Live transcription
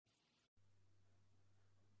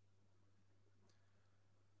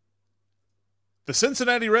The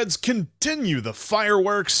Cincinnati Reds continue the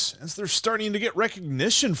fireworks as they're starting to get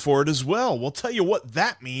recognition for it as well. We'll tell you what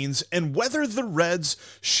that means and whether the Reds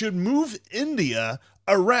should move India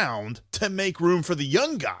around to make room for the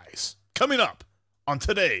young guys. Coming up on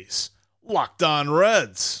today's Locked On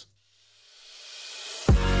Reds.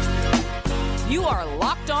 You are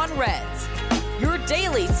Locked On Reds, your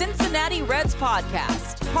daily Cincinnati Reds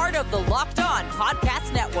podcast, part of the Locked On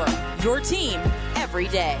Podcast Network, your team every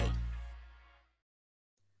day.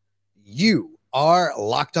 You are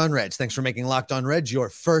Locked On Reds. Thanks for making Locked On Reds your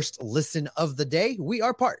first listen of the day. We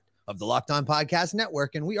are part of the Locked On Podcast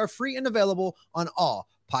Network, and we are free and available on all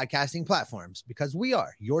podcasting platforms because we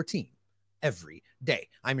are your team every day.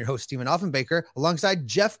 I'm your host, Stephen Offenbaker, alongside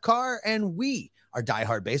Jeff Carr, and we are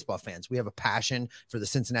diehard baseball fans. We have a passion for the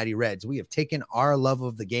Cincinnati Reds. We have taken our love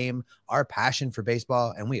of the game, our passion for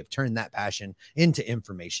baseball, and we have turned that passion into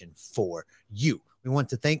information for you. We want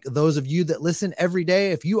to thank those of you that listen every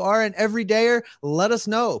day. If you are an everydayer, let us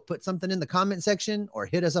know. Put something in the comment section or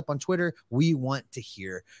hit us up on Twitter. We want to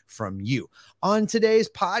hear from you. On today's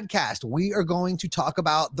podcast, we are going to talk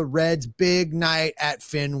about the Reds' big night at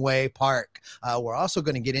Fenway Park. We're also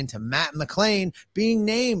going to get into Matt McLain being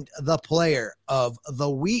named the player of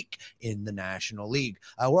the week in the National League.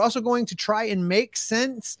 We're also going to try and make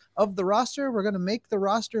sense of the roster. We're going to make the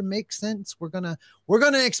roster make sense. We're going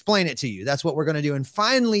to explain it to you. That's what we're going to do. And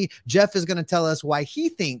finally, Jeff is going to tell us why he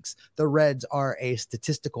thinks the Reds are a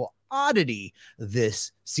statistical oddity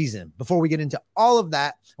this season. Before we get into all of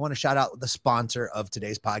that, I want to shout out the sponsor of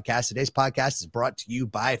today's podcast. Today's podcast is brought to you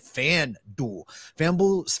by FanDuel.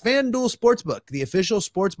 FanDuel Sportsbook, the official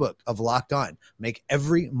sportsbook of Locked On. Make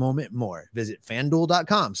every moment more. Visit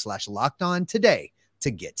FanDuel.com/LockedOn today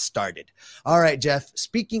to get started. All right, Jeff,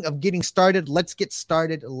 speaking of getting started, let's get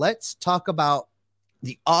started. Let's talk about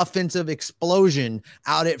the offensive explosion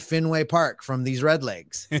out at Fenway Park from these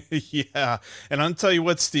Redlegs. Yeah. And I'll tell you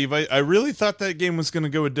what, Steve, I really thought that game was going to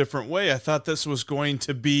go a different way. I thought this was going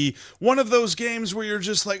to be one of those games where you're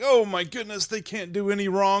just like, oh my goodness, they can't do any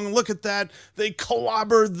wrong. Look at that. They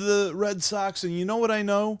clobbered the Red Sox. And you know what I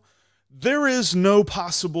know? There is no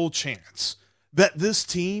possible chance that this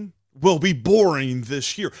team will be boring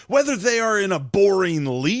this year. Whether they are in a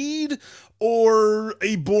boring lead or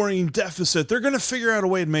a boring deficit, they're going to figure out a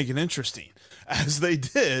way to make it interesting, as they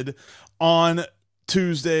did on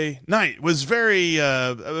Tuesday night. It was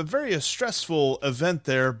a very stressful event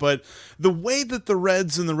there, but the way that the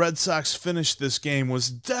Reds and the Red Sox finished this game was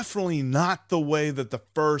definitely not the way that the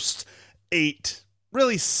first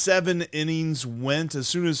 7 innings went. As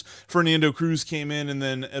soon as Fernando Cruz came in and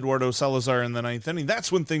then Eduardo Salazar in the ninth inning, that's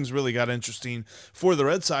when things really got interesting for the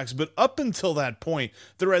Red Sox. But up until that point,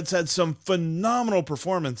 the Reds had some phenomenal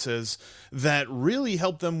performances that really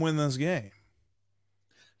helped them win this game.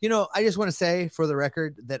 You know, I just want to say for the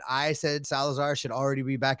record that I said Salazar should already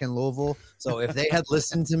be back in Louisville. So if they had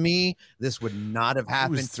listened to me, this would not have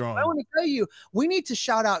happened. I want to tell you, we need to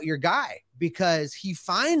shout out your guy because he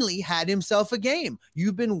finally had himself a game.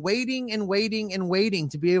 You've been waiting and waiting and waiting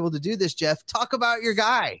to be able to do this, Jeff. Talk about your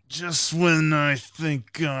guy. Just when I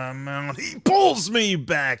think I'm out, he pulls me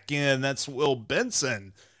back in. That's Will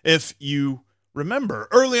Benson. If you remember,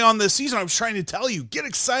 early on this season, I was trying to tell you, get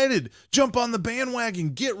excited, jump on the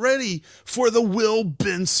bandwagon, get ready for the Will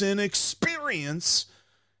Benson experience.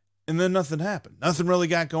 And then nothing happened. Nothing really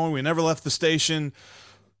got going. We never left the station.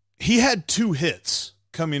 He had 2 hits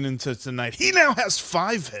coming into tonight. He now has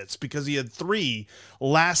 5 hits because he had 3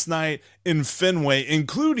 last night in Fenway,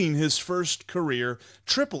 including his first career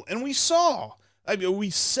triple. And we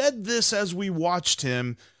said this as we watched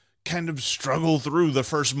him kind of struggle through the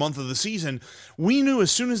first month of the season. We knew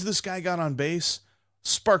as soon as this guy got on base,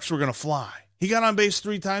 sparks were going to fly. He got on base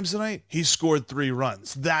 3 times tonight. He scored 3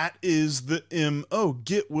 runs. That is the MO.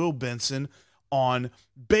 Get Will Benson on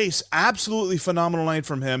base. Absolutely phenomenal night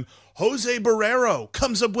from him. Jose Barrero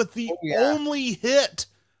comes up with the only hit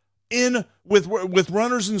with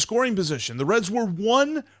runners in scoring position. The Reds were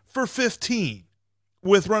 1 for 15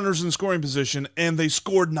 with runners in scoring position, and they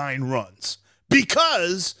scored 9 runs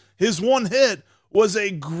because his one hit was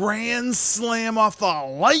a grand slam off the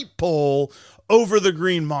light pole over the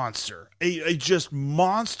green monster. A just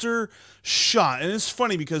monster shot. And it's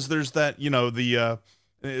funny because there's that,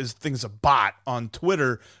 thing's a bot on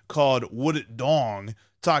Twitter called Would It Dong,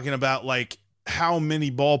 talking about like how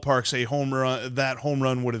many ballparks that home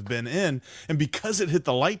run would have been in. And because it hit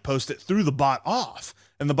the light post, it threw the bot off.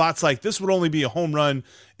 And the bot's like, this would only be a home run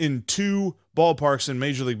in 2 ballparks in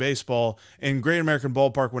Major League Baseball, and Great American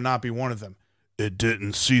Ballpark would not be one of them. It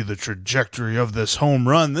didn't see the trajectory of this home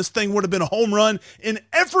run. This thing would have been a home run in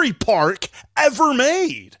every park ever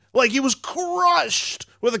made. Like he was crushed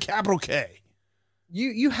with a capital K.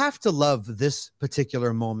 You have to love this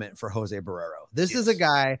particular moment for Jose Barrero. This is a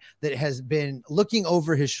guy that has been looking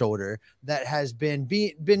over his shoulder, that has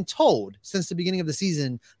been told since the beginning of the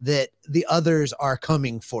season that the others are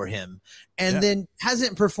coming for him, and then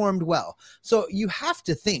hasn't performed well. So you have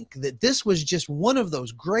to think that this was just one of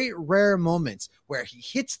those great rare moments where he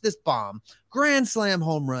hits this bomb, grand slam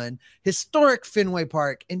home run, historic Fenway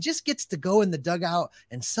Park, and just gets to go in the dugout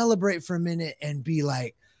and celebrate for a minute and be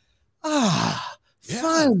like,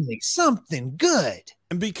 finally, something good.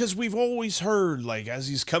 And because we've always heard, like, as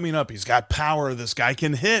he's coming up, he's got power. This guy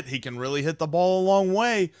can hit. He can really hit the ball a long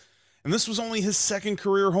way. And this was only his second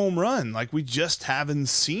career home run. Like, we just haven't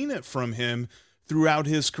seen it from him throughout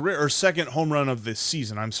his career, or second home run of this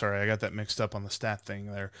season. I'm sorry, I got that mixed up on the stat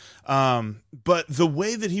thing there. But the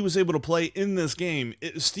way that he was able to play in this game,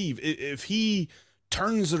 Steve, if he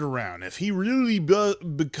turns it around, if he really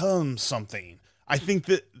becomes something, I think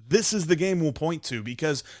that this is the game we'll point to,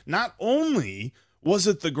 because not only was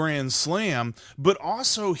it the grand slam, but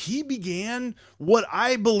also he began what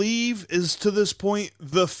I believe is, to this point,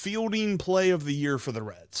 the fielding play of the year for the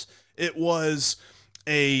Reds. It was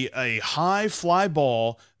a high fly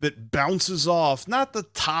ball that bounces off not the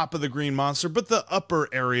top of the green monster, but the upper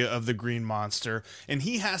area of the green monster, and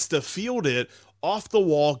he has to field it off the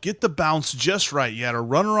wall, get the bounce just right. You had a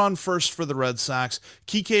runner on first for the Red Sox.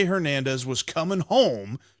 Kike Hernandez was coming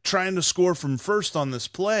home trying to score from first on this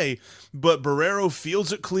play, but Barrero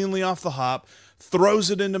fields it cleanly off the hop, throws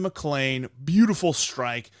it into McLean. Beautiful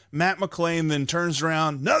strike. Matt McLean then turns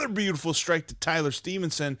around, another beautiful strike to Tyler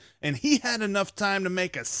Stevenson, and he had enough time to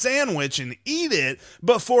make a sandwich and eat it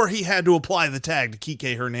before he had to apply the tag to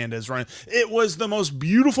Kike Hernandez running. It was the most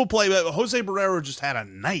beautiful play, but Jose Barrero just had a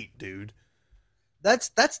night, dude. That's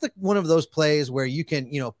the one of those plays where you can,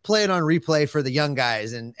 play it on replay for the young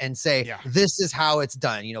guys and say, this is how it's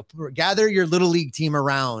done. Gather your little league team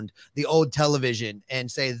around the old television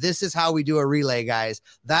and say, this is how we do a relay, guys.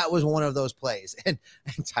 That was one of those plays. And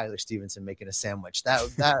Tyler Stevenson making a sandwich.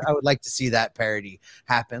 That I would like to see that parody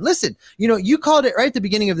happen. Listen, you called it right at the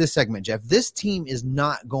beginning of this segment, Jeff. This team is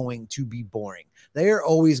not going to be boring. They are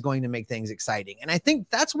always going to make things exciting. And I think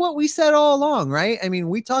that's what we said all along, right? I mean,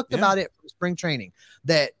 we talked about it from spring training,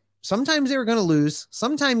 that sometimes they were going to lose,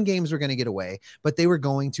 sometimes games were going to get away, but they were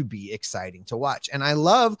going to be exciting to watch. And I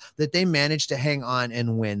love that they managed to hang on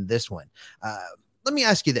and win this one. Let me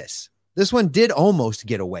ask you this. This one did almost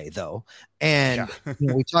get away, though. And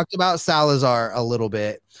we talked about Salazar a little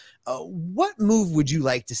bit. What move would you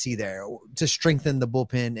like to see there to strengthen the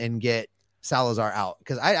bullpen and get Salazar out?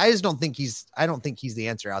 Because I just don't think he's the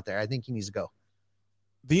answer out there. I think he needs to go.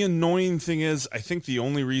 The annoying thing is, I think the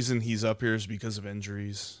only reason he's up here is because of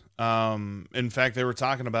injuries. In fact, they were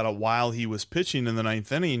talking about it while he was pitching in the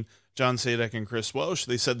ninth inning. John Sadek and Chris Welsh,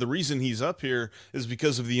 they said the reason he's up here is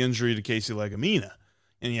because of the injury to Casey Legumina.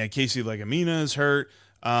 And Casey Legumina is hurt.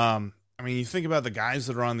 You think about the guys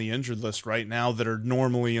that are on the injured list right now that are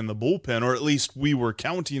normally in the bullpen, or at least we were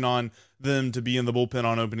counting on them to be in the bullpen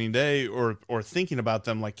on opening day, or thinking about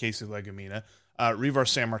them, like Casey Legumina. Rivar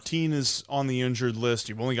Sanmartin is on the injured list.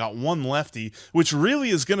 You've only got one lefty, which really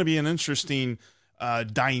is going to be an interesting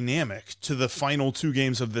dynamic to the final two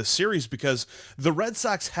games of this series, because the Red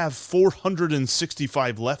Sox have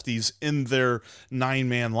 465 lefties in their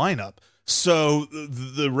 9-man lineup. So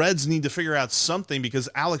the Reds need to figure out something, because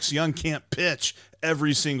Alex Young can't pitch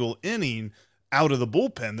every single inning out of the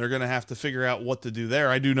bullpen. They're going to have to figure out what to do there.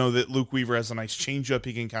 I do know that Luke Weaver has a nice changeup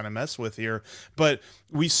he can kind of mess with here, but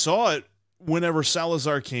we saw it whenever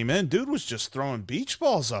Salazar came in. Dude was just throwing beach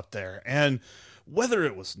balls up there, and whether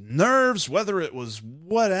it was nerves, whether it was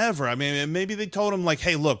whatever, maybe they told him, like,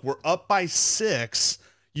 hey, look, we're up by 6.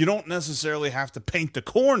 You don't necessarily have to paint the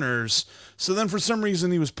corners. So then for some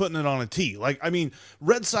reason he was putting it on a tee.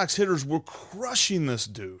 Red Sox hitters were crushing this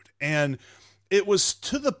dude. And it was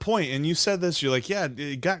to the point, and you said this, you're like, yeah,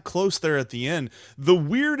 it got close there at the end. The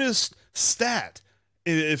weirdest stat,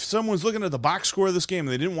 if someone's looking at the box score of this game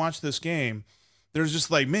and they didn't watch this game, they're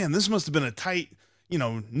just like, man, this must have been a tight,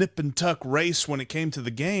 nip and tuck race when it came to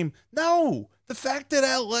the game. No, the fact that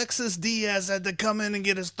Alexis Diaz had to come in and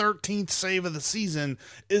get his 13th save of the season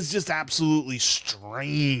is just absolutely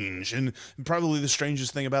strange, and probably the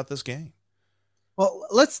strangest thing about this game. Well,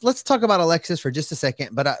 let's talk about Alexis for just a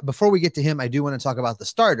second. But before we get to him, I do want to talk about the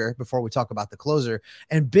starter before we talk about the closer,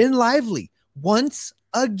 and Ben Lively once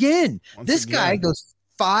again. This guy goes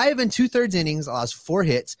 5 2/3 innings, allows 4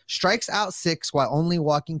 hits, strikes out 6 while only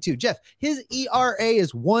walking 2. Jeff, his ERA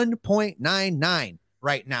is 1.99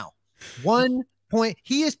 right now. 1.99. point.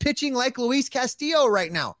 He is pitching like Luis Castillo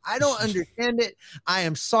right now. I don't understand it. I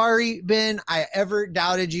am sorry, Ben. I ever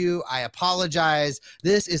doubted you. I apologize.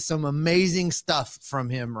 This is some amazing stuff from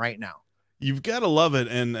him right now. You've got to love it.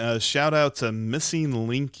 And shout out to Missing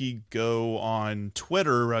Linky Go on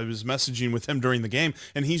Twitter. I was messaging with him during the game,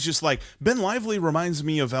 and he's just like, Ben Lively reminds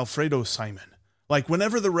me of Alfredo Simon. Like,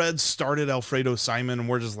 whenever the Reds started Alfredo Simon, and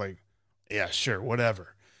we're just like, yeah, sure,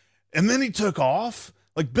 whatever. And then he took off.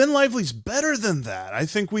 Like, Ben Lively's better than that. I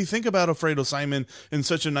think we think about Alfredo Simon in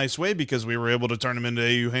such a nice way because we were able to turn him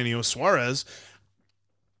into Eugenio Suarez.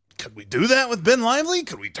 Could we do that with Ben Lively?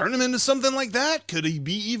 Could we turn him into something like that? Could he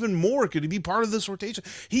be even more? Could he be part of this rotation?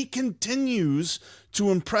 He continues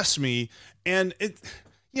to impress me. And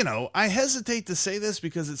I hesitate to say this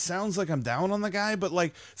because it sounds like I'm down on the guy, but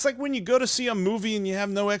like, it's like when you go to see a movie and you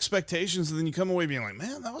have no expectations and then you come away being like,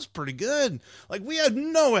 man, that was pretty good. Like, we had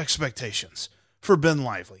no expectations for Ben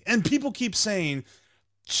Lively. And people keep saying,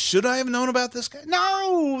 should I have known about this guy?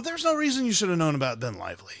 No, there's no reason you should have known about Ben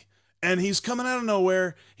Lively. And he's coming out of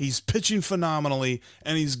nowhere. He's pitching phenomenally,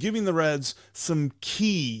 and he's giving the Reds some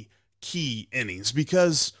key innings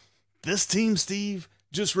because this team, Steve,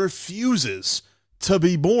 just refuses to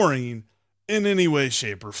be boring in any way,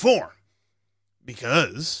 shape, or form.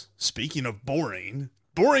 Because, speaking of boring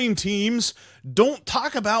teams don't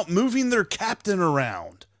talk about moving their captain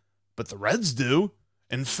around. But the Reds do.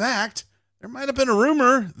 In fact, there might have been a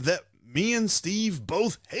rumor that me and Steve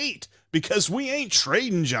both hate because we ain't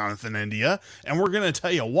trading Jonathan India, and we're going to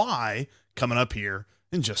tell you why coming up here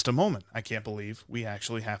in just a moment. I can't believe we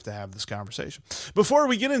actually have to have this conversation. Before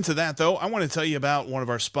we get into that, though, I want to tell you about one of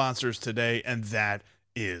our sponsors today, and that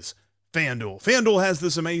is FanDuel. FanDuel has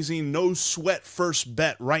this amazing no-sweat first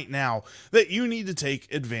bet right now that you need to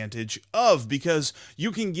take advantage of because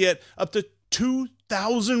you can get up to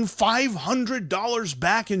 $2,500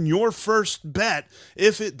 back in your first bet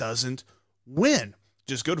if it doesn't win.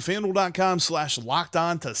 Just go to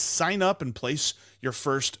FanDuel.com/lockedon to sign up and place your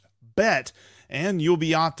first bet, and you'll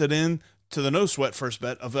be opted in to the no sweat first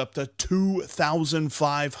bet of up to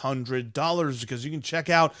 $2,500 because you can check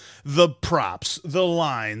out the props, the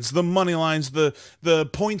lines, the money lines, the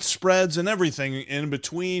point spreads, and everything in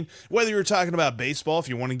between. Whether you're talking about baseball, if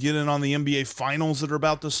you want to get in on the NBA finals that are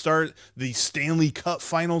about to start, the Stanley Cup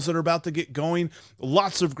finals that are about to get going,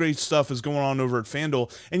 lots of great stuff is going on over at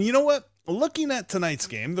FanDuel. And you know what? Looking at tonight's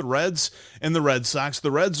game, the Reds and the Red Sox,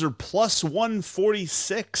 the Reds are plus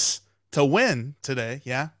 146 to win today.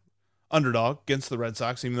 Yeah, underdog against the Red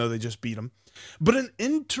Sox, even though they just beat them. But an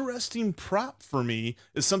interesting prop for me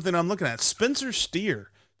is something I'm looking at. Spencer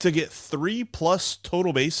Steer to get 3+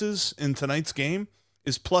 total bases in tonight's game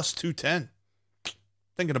is plus 210.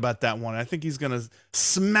 Thinking about that one. I think he's going to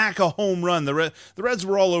smack a home run. The Reds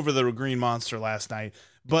were all over the Green Monster last night,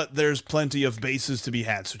 but there's plenty of bases to be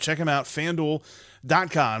had. So check them out,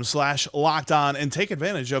 FanDuel.com/lockedon, and take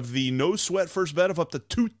advantage of the no sweat first bet of up to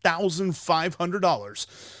 $2,500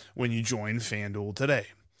 when you join FanDuel today.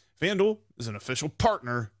 FanDuel is an official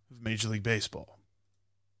partner of Major League Baseball.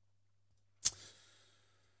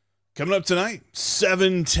 Coming up tonight,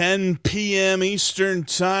 7:10 p.m. Eastern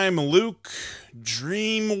Time, Luke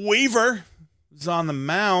Dreamweaver is on the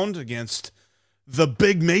mound against the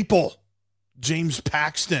Big Maple, James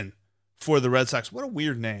Paxton, for the Red Sox. What a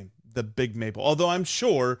weird name, the Big Maple. Although I'm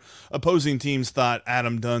sure opposing teams thought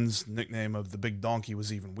Adam Dunn's nickname of the Big Donkey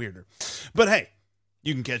was even weirder. But hey,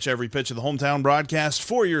 you can catch every pitch of the hometown broadcast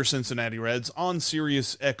for your Cincinnati Reds on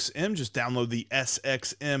Sirius XM. Just download the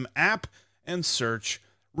SXM app and search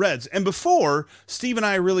Reds. And before Steve and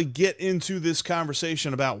I really get into this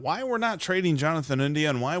conversation about why we're not trading Jonathan India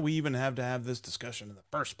and why we even have to have this discussion in the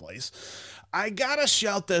first place, I gotta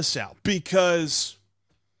shout this out because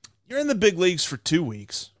you're in the big leagues for 2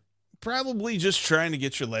 weeks, probably just trying to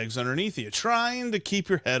get your legs underneath you, trying to keep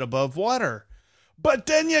your head above water. But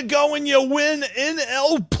then you go and you win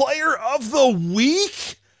NL Player of the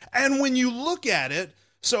Week. And when you look at it,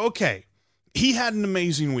 so okay, he had an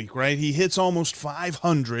amazing week, right? He hits almost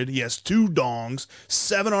 500. He has 2 dongs,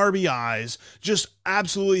 7 RBIs, just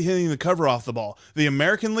absolutely hitting the cover off the ball. The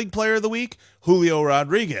American League Player of the Week, Julio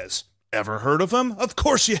Rodriguez. Ever heard of him? Of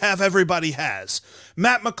course you have. Everybody has.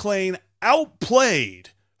 Matt McClain outplayed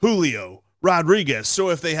Julio Rodriguez. So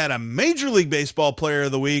if they had a Major League Baseball Player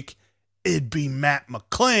of the Week, it'd be Matt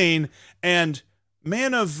McClain. And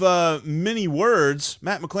man of many words,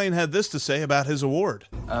 Matt McClain had this to say about his award.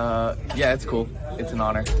 Yeah, it's cool. It's an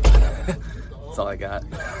honor. That's all I got.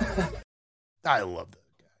 I love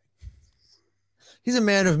that guy. He's a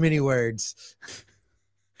man of many words.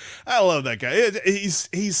 I love that guy.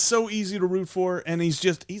 He's so easy to root for, and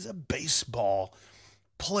he's a baseball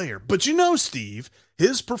player. But Steve,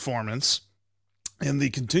 his performance and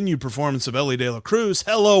the continued performance of Elly De La Cruz,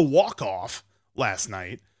 walk-off last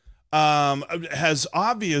night, has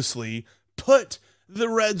obviously put the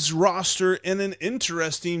Reds roster in an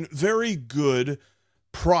interesting, very good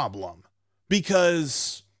problem.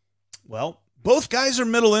 Because, well, both guys are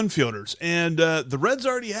middle infielders, and the Reds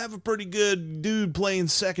already have a pretty good dude playing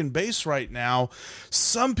second base right now.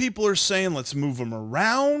 Some people are saying let's move him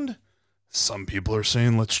around. Some people are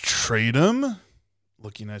saying let's trade him.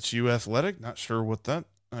 Looking at you, Athletic. Not sure what that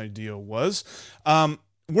idea was.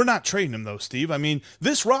 We're not trading him, though, Steve. I mean,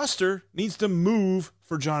 this roster needs to move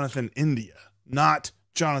for Jonathan India, not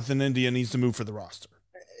Jonathan India needs to move for the roster.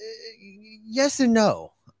 Yes and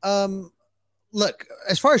no. Look,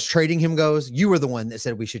 as far as trading him goes, you were the one that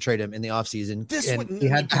said we should trade him in the offseason. You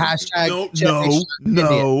had the hashtag.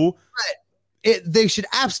 No. They should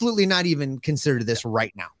absolutely not even consider this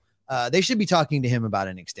right now. They should be talking to him about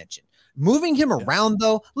an extension. Moving him around,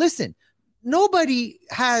 though, listen, nobody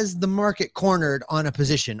has the market cornered on a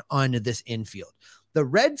position on this infield. The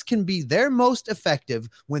Reds can be their most effective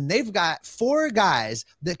when they've got 4 guys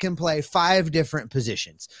that can play 5 different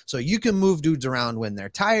positions. So you can move dudes around when they're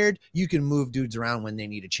tired. You can move dudes around when they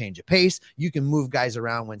need a change of pace. You can move guys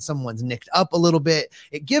around when someone's nicked up a little bit.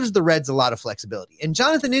 It gives the Reds a lot of flexibility. And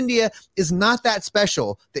Jonathan India is not that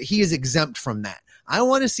special that he is exempt from that. I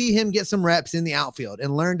want to see him get some reps in the outfield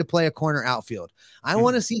and learn to play a corner outfield. I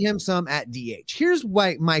want to see him some at DH. Here's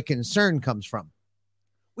why my concern comes from.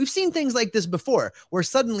 We've seen things like this before, where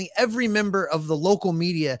suddenly every member of the local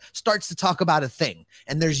media starts to talk about a thing,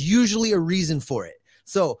 and there's usually a reason for it.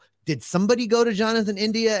 So did somebody go to Jonathan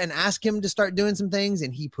India and ask him to start doing some things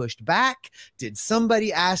and he pushed back? Did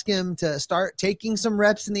somebody ask him to start taking some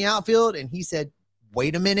reps in the outfield and he said,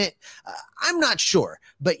 wait a minute? I'm not sure,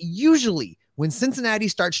 but usually when Cincinnati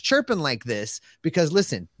starts chirping like this, because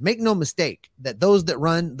listen, make no mistake that those that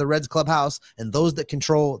run the Reds clubhouse and those that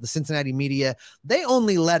control the Cincinnati media, they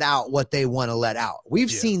only let out what they want to let out.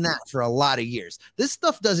 We've seen that for a lot of years. This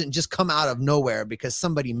stuff doesn't just come out of nowhere because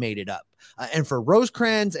somebody made it up. And for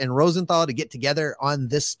Rosecrans and Rosenthal to get together on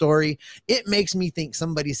this story, it makes me think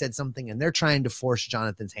somebody said something and they're trying to force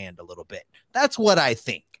Jonathan's hand a little bit. That's what I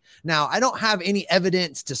think. Now, I don't have any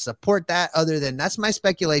evidence to support that other than that's my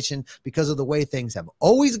speculation because of the way things have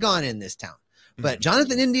always gone in this town. But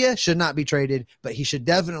Jonathan India should not be traded, but he should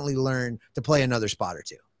definitely learn to play another spot or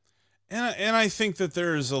two. And I think that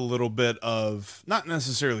there's a little bit of not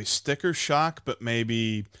necessarily sticker shock, but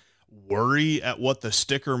maybe worry at what the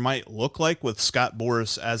sticker might look like with Scott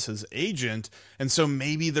Boras as his agent. And so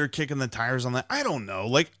maybe they're kicking the tires on that. I don't know.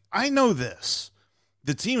 Like, I know this.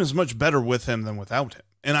 The team is much better with him than without him.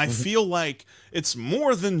 And I feel like it's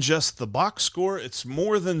more than just the box score. It's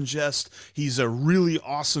more than just he's a really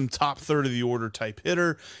awesome top third of the order type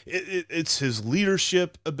hitter. It's his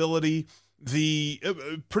leadership ability.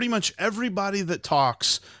 Pretty much everybody that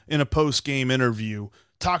talks in a post-game interview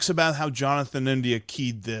talks about how Jonathan India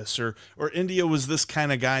keyed this, or India was this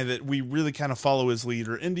kind of guy that we really kind of follow his lead,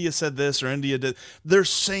 or India said this, or India did. They're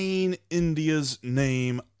saying India's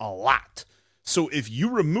name a lot. So if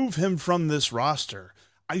you remove him from this roster,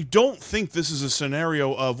 I don't think this is a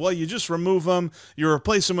scenario of, well, you just remove him, you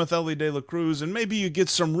replace him with Elly De La Cruz, and maybe you get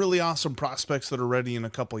some really awesome prospects that are ready in a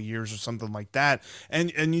couple of years or something like that,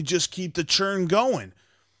 and you just keep the churn going.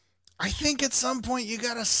 I think at some point you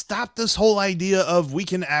got to stop this whole idea of we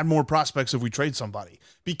can add more prospects if we trade somebody,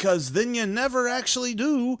 because then you never actually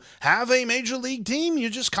do have a major league team. You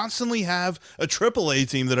just constantly have a AAA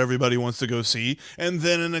team that everybody wants to go see, and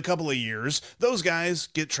then in a couple of years, those guys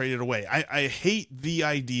get traded away. I hate the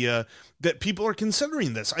idea that people are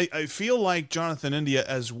considering this. I feel like Jonathan India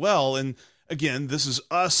as well, and again, this is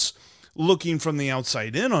us looking from the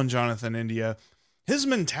outside in on Jonathan India. His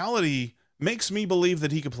mentality makes me believe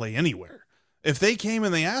that he could play anywhere. If they came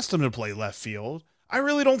and they asked him to play left field, I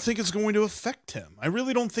really don't think it's going to affect him. I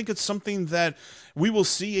really don't think it's something that we will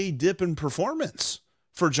see a dip in performance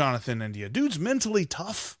for Jonathan India. Dude's mentally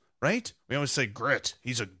tough, right? We always say grit.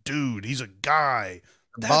 He's a dude. He's a guy.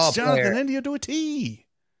 That's Jonathan India to a T.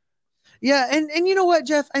 Yeah, and you know what,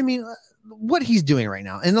 Jeff? I mean, what he's doing right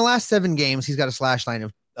now, in the last 7 games, he's got a slash line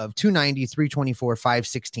of 290, 324,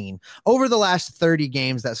 516. Over the last 30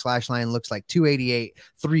 games, that slash line looks like 288,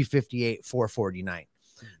 358, 449.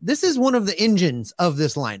 This is one of the engines of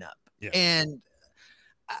this lineup. Yeah. And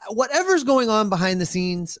whatever's going on behind the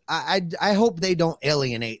scenes, I hope they don't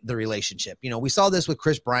alienate the relationship. You know, we saw this with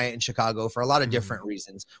Chris Bryant in Chicago for a lot of different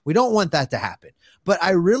reasons. We don't want that to happen. But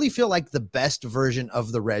I really feel like the best version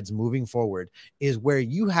of the Reds moving forward is where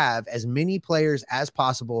you have as many players as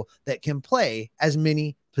possible that can play as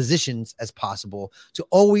many positions as possible to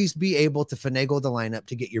always be able to finagle the lineup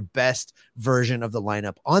to get your best version of the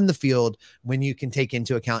lineup on the field when you can take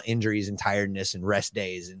into account injuries and tiredness and rest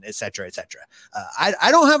days and et cetera, et cetera.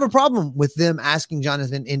 I don't have a problem with them asking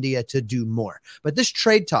Jonathan India to do more, but this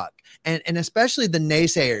trade talk and especially the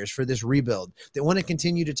naysayers for this rebuild that want to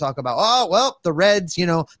continue to talk about, oh, well, the Reds,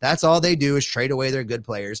 that's all they do is trade away their good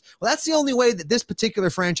players. Well, that's the only way that this particular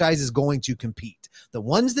franchise is going to compete. The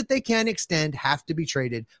ones that they can extend have to be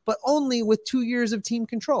traded, but only with 2 years of team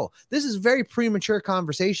control. This is very premature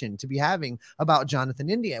conversation to be having about Jonathan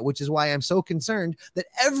India, which is why I'm so concerned that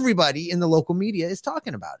everybody in the local media is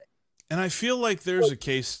talking about it. And I feel like there's a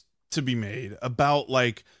case to be made about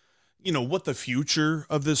what the future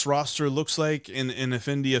of this roster looks like and if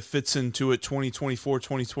India fits into it 2024,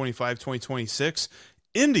 2025, 2026.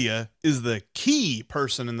 India is the key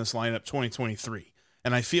person in this lineup 2023.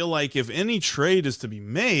 And I feel like if any trade is to be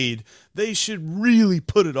made, they should really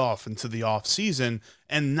put it off into the off season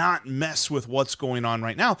and not mess with what's going on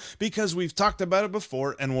right now, because we've talked about it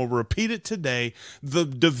before and we'll repeat it today. The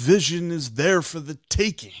division is there for the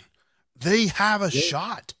taking. They have a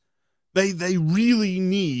shot. They really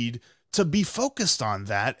need to be focused on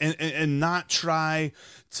that and not try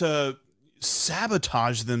to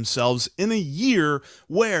sabotage themselves in a year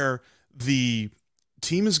where the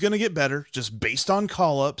team is going to get better just based on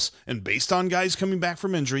call-ups and based on guys coming back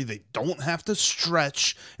from injury. They don't have to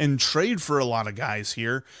stretch and trade for a lot of guys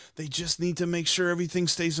here. They just need to make sure everything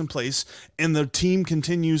stays in place and the team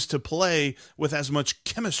continues to play with as much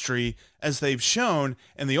chemistry as they've shown.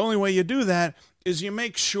 And the only way you do that is you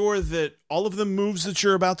make sure that all of the moves that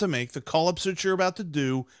you're about to make, the call-ups that you're about to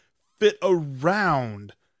do, fit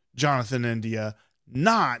around Jonathan India,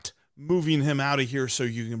 not moving him out of here so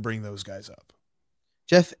you can bring those guys up.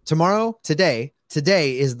 Jeff, today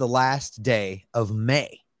is the last day of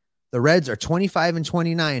May. The Reds are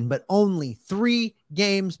 25-29, but only 3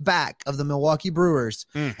 games back of the Milwaukee Brewers.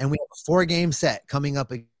 And we have a 4-game set coming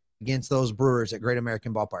up against those Brewers at Great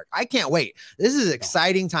American Ballpark. I can't wait. This is an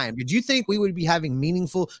exciting time. Did you think we would be having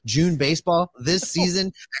meaningful June baseball this season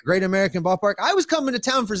at Great American Ballpark? I was coming to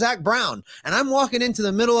town for Zach Brown, and I'm walking into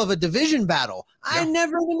the middle of a division battle. Yeah. I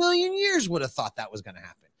never in a million years would have thought that was going to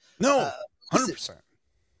happen. No, 100%.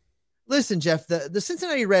 Listen, Jeff, the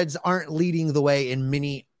Cincinnati Reds aren't leading the way in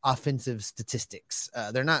many offensive statistics.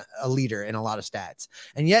 They're not a leader in a lot of stats,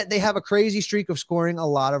 and yet they have a crazy streak of scoring a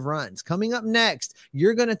lot of runs. Coming up next,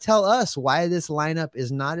 you're going to tell us why this lineup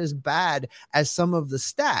is not as bad as some of the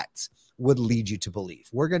stats would lead you to believe.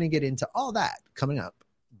 We're going to get into all that coming up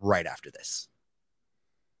right after this.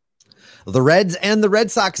 The Reds and the Red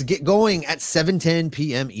Sox get going at 7:10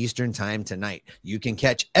 p.m. Eastern time tonight. You can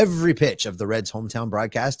catch every pitch of the Reds' hometown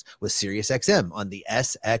broadcast with SiriusXM on the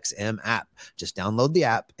SXM app. Just download the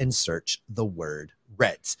app and search the word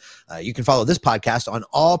Reds. You can follow this podcast on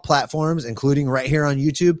all platforms, including right here on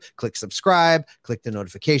YouTube. Click subscribe, click the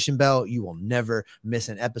notification bell. You will never miss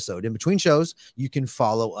an episode. In between shows, you can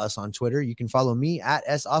follow us on Twitter. You can follow me at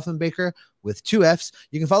S. Offenbaker with 2 F's.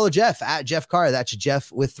 You can follow Jeff at Jeff Carr. That's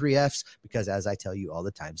Jeff with 3 F's, because as I tell you all the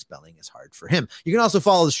time, spelling is hard for him. You can also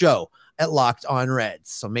follow the show at Locked On Reds.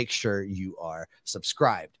 So make sure you are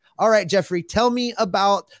subscribed. All right, Jeffrey, tell me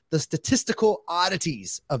about the statistical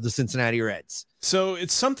oddities of the Cincinnati Reds. So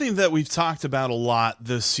it's something that we've talked about a lot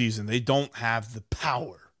this season. They don't have the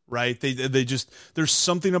power, right? They just, there's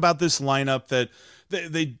something about this lineup that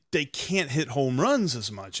they can't hit home runs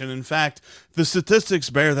as much. And in fact, the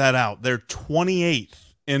statistics bear that out. They're 28th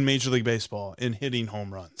in Major League Baseball in hitting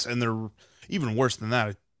home runs. And they're even worse than that.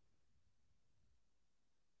 I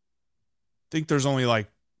think there's only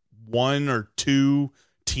like 1 or 2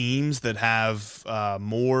 teams that have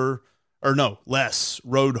less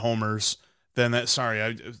road homers than that.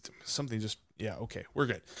 Sorry, okay, we're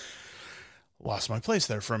good. Lost my place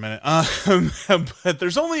there for a minute. But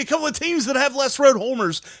there's only a couple of teams that have less road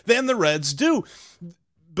homers than the Reds do.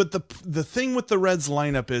 But the thing with the Reds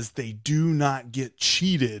lineup is they do not get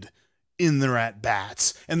cheated in their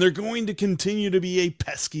at-bats, and they're going to continue to be a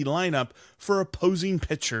pesky lineup for opposing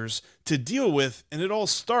pitchers to deal with, and it all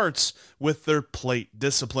starts with their plate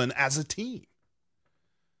discipline as a team.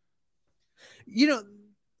 You know,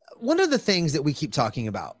 one of the things that we keep talking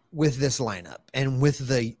about with this lineup and with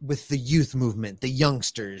the youth movement, the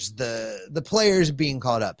youngsters, the players being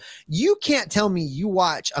called up, you can't tell me you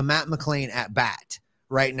watch a Matt McLain at bat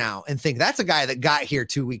right now and think that's a guy that got here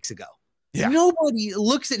 2 weeks ago. Yeah. Nobody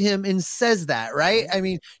looks at him and says that, right? I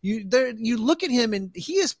mean, you look at him and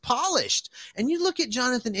he is polished, and you look at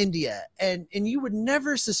Jonathan India and you would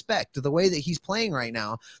never suspect the way that he's playing right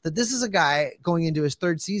now that this is a guy going into his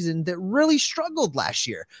third season that really struggled last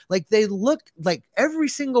year. Like, they look like every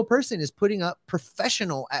single person is putting up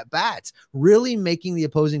professional at bats, really making the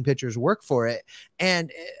opposing pitchers work for it.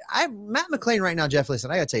 And Matt McLain right now, Jeff, listen,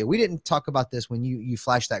 I gotta tell you, we didn't talk about this when you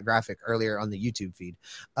flashed that graphic earlier on the YouTube feed.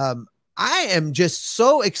 I am just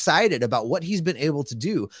so excited about what he's been able to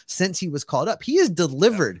do since he was called up. He has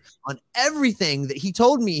delivered on everything that he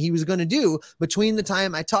told me he was going to do between the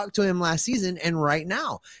time I talked to him last season and right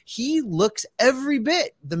now. He looks every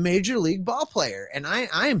bit the major league ball player, and I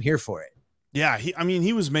am here for it. Yeah,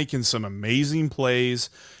 he was making some amazing plays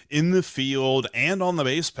in the field and on the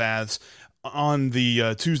base paths on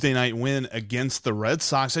the Tuesday night win against the Red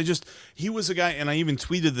Sox. He was a guy, and I even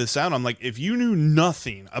tweeted this out. I'm like, if you knew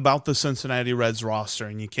nothing about the Cincinnati Reds roster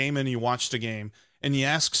and you came in and you watched a game and you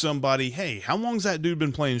ask somebody, hey, how long's that dude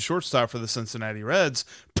been playing shortstop for the Cincinnati Reds?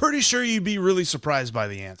 Pretty sure you'd be really surprised by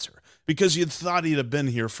the answer, because you'd thought he'd have been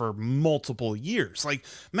here for multiple years. Like,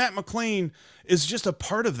 Matt McLain is just a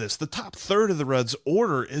part of this. The top third of the Reds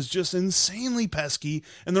order is just insanely pesky,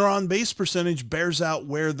 and their on-base percentage bears out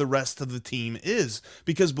where the rest of the team is.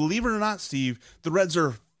 Because believe it or not, Steve, the Reds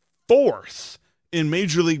are fourth in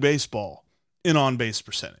Major League Baseball in on-base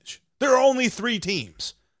percentage. There are only 3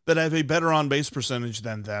 teams that have a better on-base percentage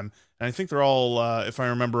than them, and I think they're all, if I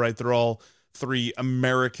remember right, they're all 3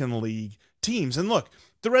 American League teams. And look,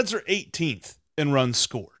 the Reds are 18th in runs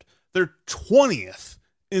scored. They're 20th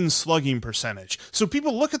in slugging percentage. So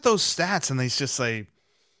people look at those stats and they just say,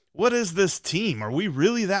 what is this team? Are we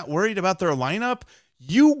really that worried about their lineup?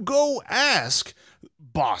 You go ask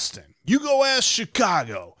Boston. You go ask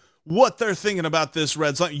Chicago what they're thinking about this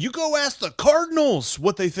Reds lineup. You go ask the Cardinals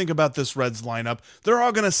what they think about this Reds lineup. They're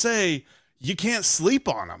all going to say, you can't sleep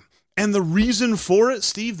on them. And the reason for it,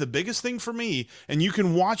 Steve, the biggest thing for me, and you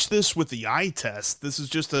can watch this with the eye test, this is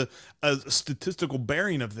just a statistical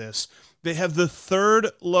bearing of this, they have the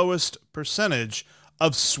 3rd lowest percentage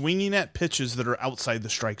of swinging at pitches that are outside the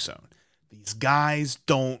strike zone. These guys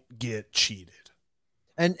don't get cheated.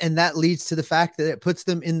 And that leads to the fact that it puts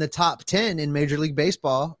them in the top 10 in Major League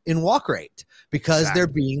Baseball in walk rate, because they're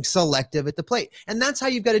being selective at the plate. And that's how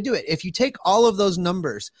you've got to do it. If you take all of those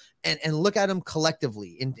numbers and look at them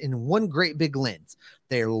collectively in one great big lens,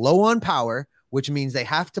 they're low on power, which means they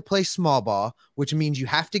have to play small ball, which means you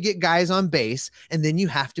have to get guys on base, and then you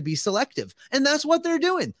have to be selective. And that's what they're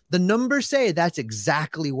doing. The numbers say that's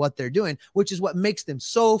exactly what they're doing, which is what makes them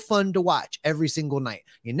so fun to watch every single night.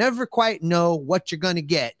 You never quite know what you're going to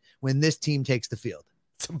get when this team takes the field.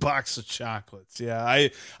 It's a box of chocolates. Yeah,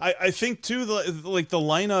 I think too, the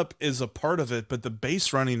lineup is a part of it, but the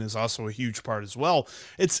base running is also a huge part as well.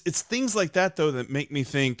 It's things like that though that make me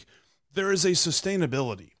think there is a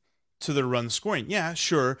sustainability to the run scoring. Yeah,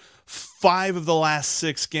 sure. 5 of the last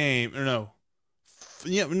 6 games, or no.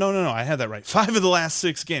 Yeah, no. I had that right. 5 of the last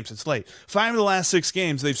 6 games. It's late. 5 of the last 6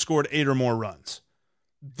 games, they've scored 8 or more runs.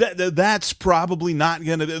 That's probably not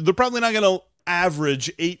going to, they're probably not going to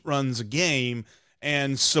average 8 runs a game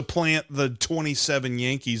and supplant the 27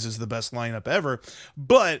 Yankees as the best lineup ever.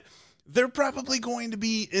 But they're probably going to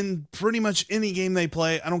be in pretty much any game they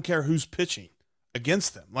play. I don't care who's pitching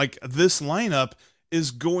against them. Like, this lineup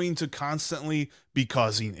is going to constantly be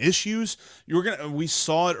causing issues. We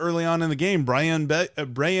saw it early on in the game. Brayan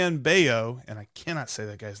Bello, and I cannot say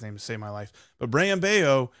that guy's name to save my life, but Brayan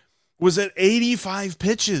Bello was at 85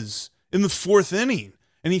 pitches in the 4th inning.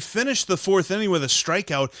 And he finished the 4th inning with a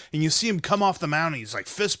strikeout, and you see him come off the mound. He's like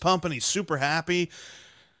fist pumping. He's super happy.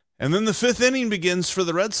 And then the 5th inning begins for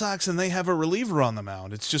the Red Sox, and they have a reliever on the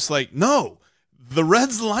mound. It's just like, no, the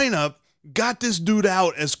Reds lineup got this dude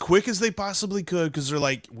out as quick as they possibly could, because they're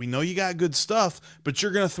like, we know you got good stuff, but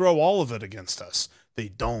you're going to throw all of it against us. They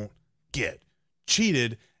don't get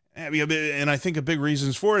cheated. And I think a big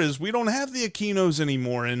reason for it is we don't have the Aquinos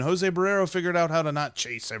anymore, and Jose Barrero figured out how to not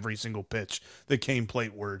chase every single pitch that came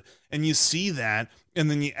plateward. And you see that,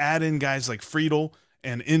 and then you add in guys like Friedel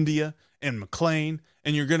and India and McLain,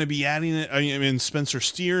 and you're going to be adding it. I mean, Spencer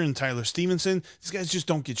Steer and Tyler Stevenson. These guys just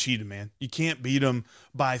don't get cheated, man. You can't beat them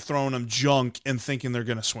by throwing them junk and thinking they're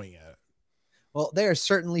going to swing at it. Well, they are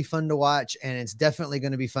certainly fun to watch, and it's definitely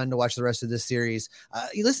going to be fun to watch the rest of this series.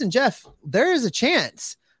 Listen, Jeff, there is a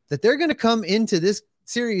chance that they're going to come into this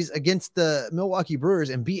series against the Milwaukee Brewers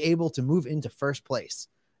and be able to move into first place.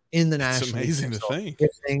 in the It's National League amazing to Central think.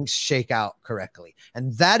 if things shake out correctly.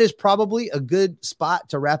 And that is probably a good spot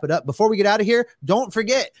to wrap it up. Before we get out of here, don't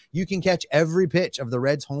forget, you can catch every pitch of the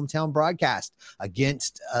Reds hometown broadcast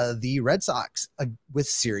against the Red Sox with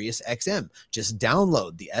SiriusXM. Just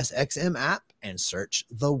download the SXM app and search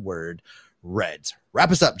the word Reds.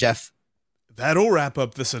 Wrap us up, Jeff. That'll wrap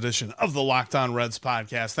up this edition of the Locked On Reds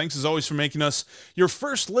podcast. Thanks as always for making us your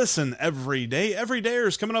first listen every day.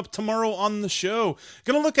 Everydayers coming up tomorrow on the show.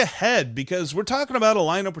 Going to look ahead because we're talking about a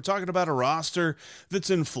lineup. We're talking about a roster that's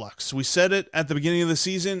in flux. We said it at the beginning of the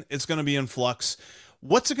season. It's going to be in flux.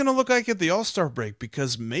 What's it going to look like at the All-Star break?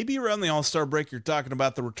 Because maybe around the All-Star break, you're talking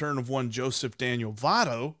about the return of one Joseph Daniel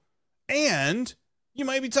Votto, and you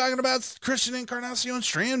might be talking about Christian Encarnacion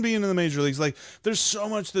Strand being in the major leagues. Like, there's so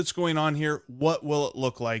much that's going on here. What will it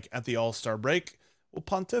look like at the All-Star break? We'll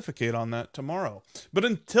pontificate on that tomorrow. But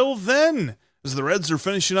until then, as the Reds are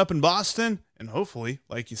finishing up in Boston, and hopefully,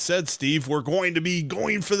 like you said, Steve, we're going to be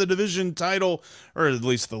going for the division title, or at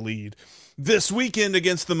least the lead, this weekend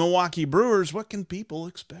against the Milwaukee Brewers. What can people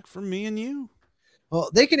expect from me and you? Well,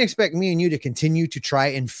 they can expect me and you to continue to try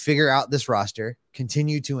and figure out this roster,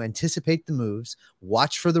 continue to anticipate the moves,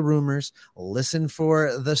 watch for the rumors, listen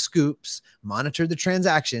for the scoops, monitor the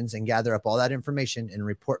transactions, and gather up all that information and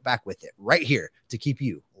report back with it right here to keep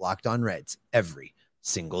you locked on Reds every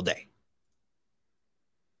single day.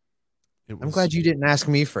 I'm glad you didn't ask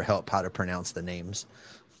me for help how to pronounce the names.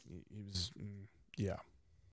 Yeah.